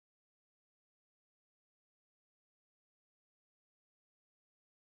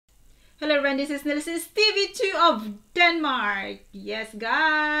Hello everyone, this is NielsensTV2 of Denmark. Yes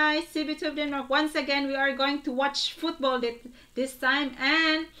guys, TV2 of Denmark. Once again, we are going to watch football this time.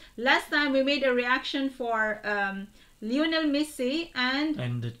 And last time we made a reaction for Lionel Messi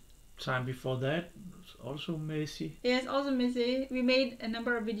and the time before that also Messi. Yes, also Messi. We made a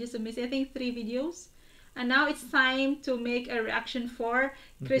number of videos of Messi, I think 3 videos. And now it's time to make a reaction for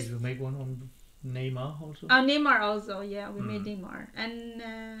Did you make one on Neymar also? Neymar also, yeah, we made Neymar. And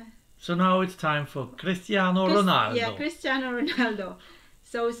so now it's time for Cristiano Ronaldo. Yeah, Cristiano Ronaldo.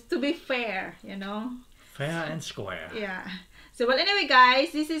 So it's to be fair, you know. Fair and square. Yeah. So well, anyway,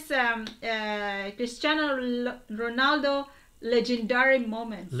 guys, this is Cristiano Ronaldo legendary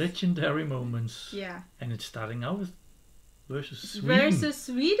moments. Legendary moments. Yeah. And it's starting out with versus Sweden. Versus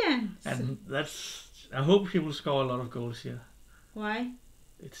Sweden. And that's. I hope he will score a lot of goals here. Why?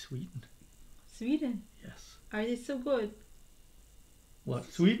 It's Sweden. Sweden. Yes. Are they so good?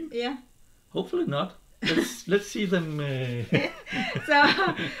 What, Sweden? Yeah. Hopefully not. Let's see them.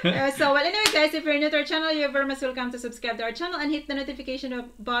 So well, anyway, guys, if you're new to our channel, you're very much welcome to subscribe to our channel and hit the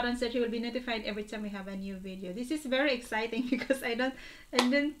notification button so that you will be notified every time we have a new video. This is very exciting because I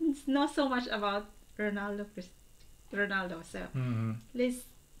didn't know so much about Ronaldo. So let's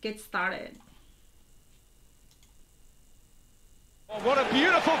get started. Oh, what a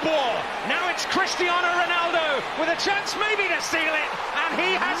beautiful ball. Now it's Cristiano Ronaldo with a chance maybe to seal it, and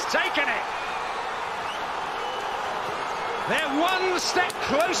he has taken it. They're one step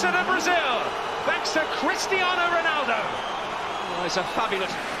closer to Brazil, thanks to Cristiano Ronaldo. Oh, it's a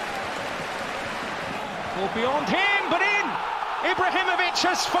fabulous ball beyond him, but in. Ibrahimovic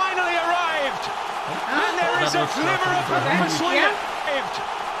has finally arrived. And there is a glimmer of hope for Sweden.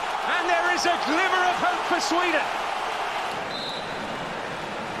 And there is a glimmer of hope for Sweden.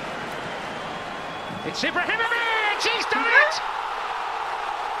 It's Ibrahimovic! He's done it!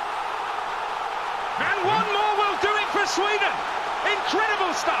 And one more will do it for Sweden. Incredible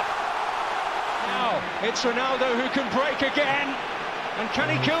stuff. Now, it's Ronaldo who can break again. And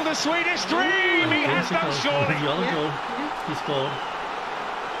can he kill the Swedish dream? He has done, surely. The other goal he scored.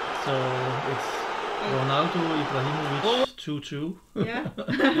 So it's Ronaldo, Ibrahimovic, 2-2. Yeah.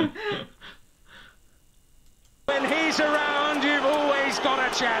 When he's around, you've always got a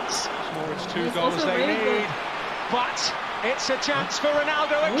chance. It's 2 goals they need. But it's a chance for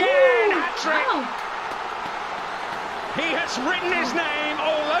Ronaldo again. Hat-trick. Wow. He has written his name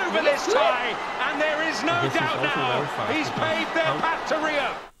all over this tie, and there is no doubt now he's paved their path to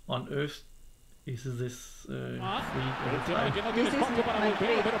Rio. On earth is this free This is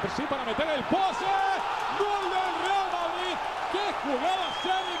pero sí para meter el pase. Gol del Real Madrid. ¡Qué jugada se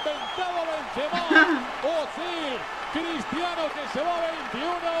ha inventado Benzema! ¡Oh sí! Cristiano que se va a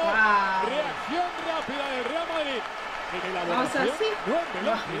 21. Wow. Reacción rápida del Real Madrid. En Vamos así.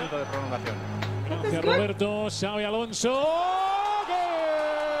 Minuto de prolongación. Gracias, Roberto, Xavi Alonso. ¡Gol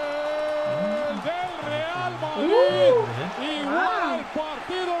del Real Madrid! Igual el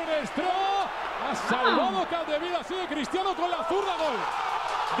partido en extra. Ha salvado Caldevila, sigue Cristiano con la zurda, gol.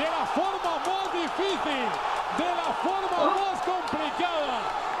 De la forma más difícil, de la forma más complicada.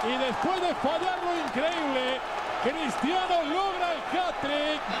 Y después de fallar lo increíble, Cristiano logra el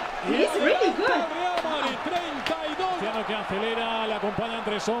hat-trick. He's really good. Real Madrid, 32. Cristiano que acelera, le acompañan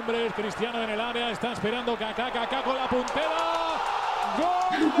 3 hombres. Cristiano en el área, está esperando Kaká con la puntera.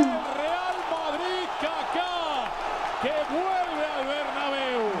 Gol del Real Madrid, Kaká, que vuelve al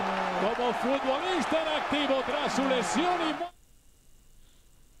Bernabéu como futbolista en activo tras su lesión y...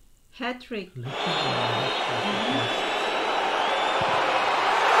 Hat-trick.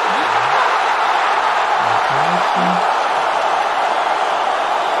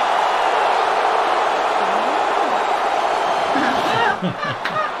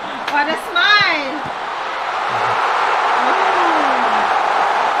 What a smile!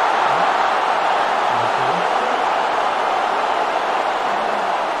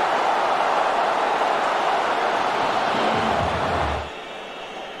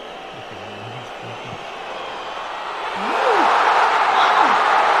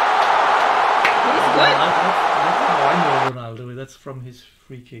 Ronaldo, that's from his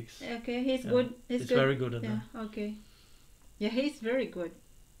free kicks. Okay, he's good. He's good. Very good at that. Okay. Yeah, he's very good.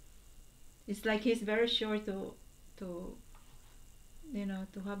 It's like he's very sure to you know,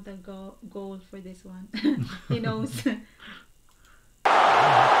 to have the goal for this one. He knows. Wow.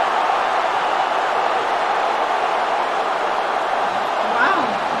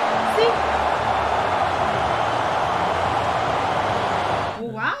 See?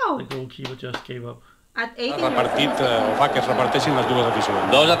 Wow. The goalkeeper just gave up. At 18. Repartit, fa que es reparteixin les dues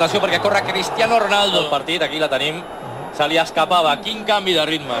aficions. Dos, atenció, perquè corre Cristiano Ronaldo. El partit, aquí la tenim. Se li escapava. Quin canvi de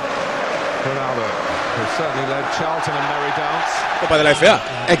ritme. Ronaldo, who certainly led Charlton and Merry Dance. Copa de la FA.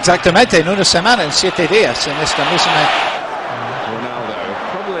 Exactamente, en una semana, en 7 días, en esta misma. Ronaldo,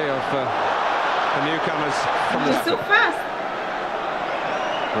 probably of the newcomers from the... He's so fast.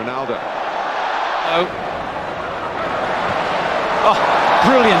 Ronaldo. Oh,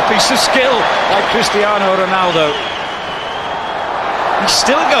 brilliant piece of skill by Cristiano Ronaldo. He's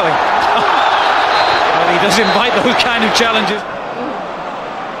still going. Well, he does invite those kind of challenges.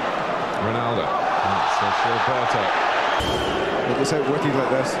 Ronaldo. That's Gilberto. It was outwitted like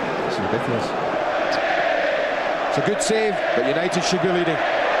this. It's ridiculous. It's a good save, but United should be leading.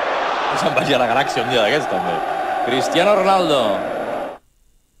 Se'n vagi a la galàxia un dia d'aquests, també. Cristiano Ronaldo.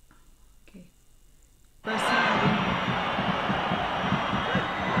 Okay.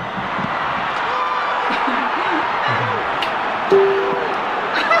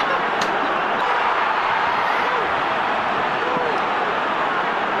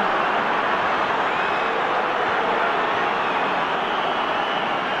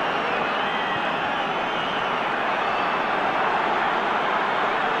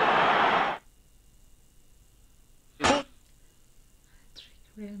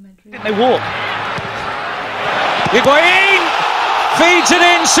 Real Madrid. They walk. Higuain feeds it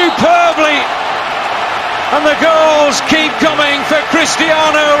in superbly. And the goals keep coming for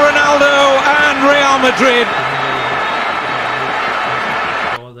Cristiano Ronaldo and Real Madrid.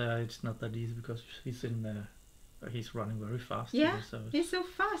 It's not that easy because he's in he's running very fast. Yeah, so he's so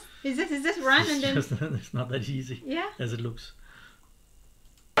fast. He's just run and then... it's not that easy as it looks.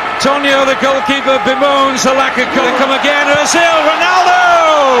 Tonio, the goalkeeper, bemoans the lack of goal. Come again, Brazil, Ronaldo!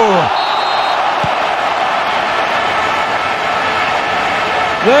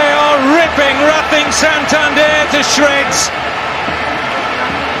 They are ripping Racing Santander to shreds.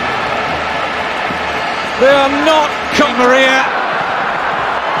 They are not Maria.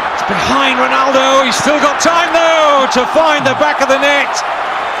 It's behind Ronaldo. He's still got time though to find the back of the net.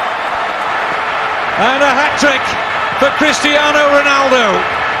 And a hat-trick for Cristiano Ronaldo.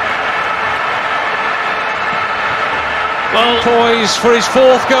 Well, poised for his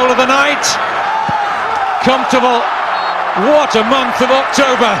 4th goal of the night. Comfortable. What a month of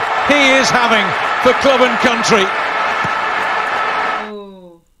October he is having for club and country.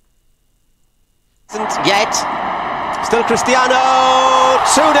 Oh. Isn't yet. Still Cristiano.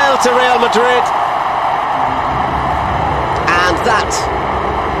 2-0 to Real Madrid. And that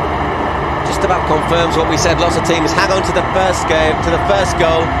just about confirms what we said. Lots of teams hang on to the first game, to the first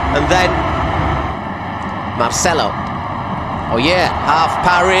goal, and then Marcelo. Oh yeah, half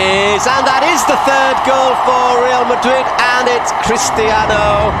Paris, and that is the 3rd goal for Real Madrid, and it's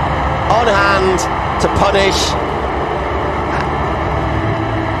Cristiano on hand to punish.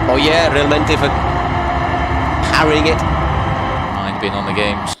 Oh yeah, realmente for carrying it. Mind being on the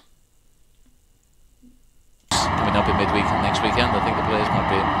games coming up in midweek and next weekend. I think the players might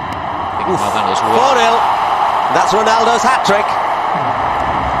be thinking about that as well. 4-0. That's Ronaldo's hat-trick.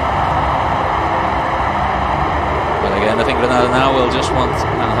 Again, I think Ronaldo now will just want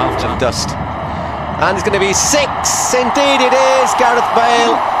a half-time dust. And it's going to be 6. Indeed it is. Gareth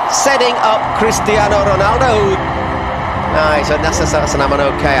Bale setting up Cristiano Ronaldo. Nice, and that's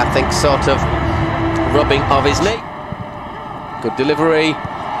okay, I think, sort of rubbing of his knee. Good delivery.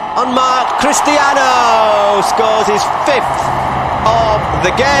 Unmarked, Cristiano scores his 5th of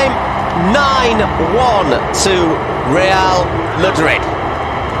the game. 9-1 to Real Madrid.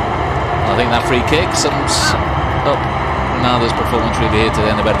 I think that free kick sums up Ronaldo's performance really here today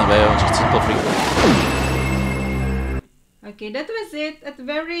in the Bernabeu. Just a simple free kick. Okay, that was it. At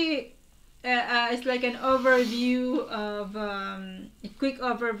very, it's like an overview of a quick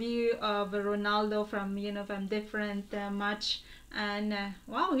overview of Ronaldo from from different match, and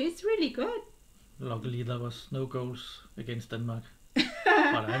wow, he's really good. Luckily, there was no goals against Denmark, but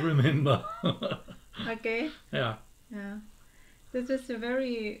I remember. Okay. Yeah. Yeah, this was a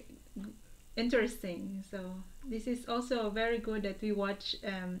very interesting. So this is also very good that we watch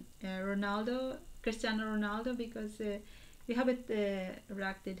Cristiano Ronaldo, because we haven't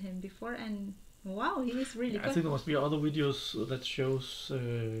reacted him before, and wow, he is really good. I think there must be other videos that shows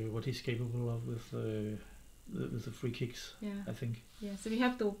what he's capable of with the free kicks. Yeah, I think. Yeah, so we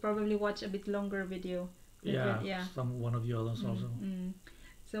have to probably watch a bit longer video. Yeah, one of the others also.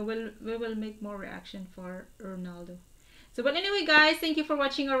 So we will make more reaction for Ronaldo. So, but anyway, guys, thank you for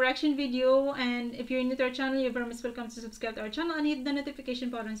watching our reaction video, and if you're new to our channel, you're very much welcome to subscribe to our channel and hit the notification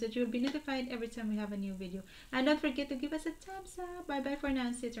button so that you'll be notified every time we have a new video. And don't forget to give us a thumbs up. Bye bye for now,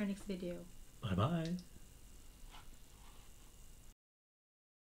 and see you to our next video. Bye bye.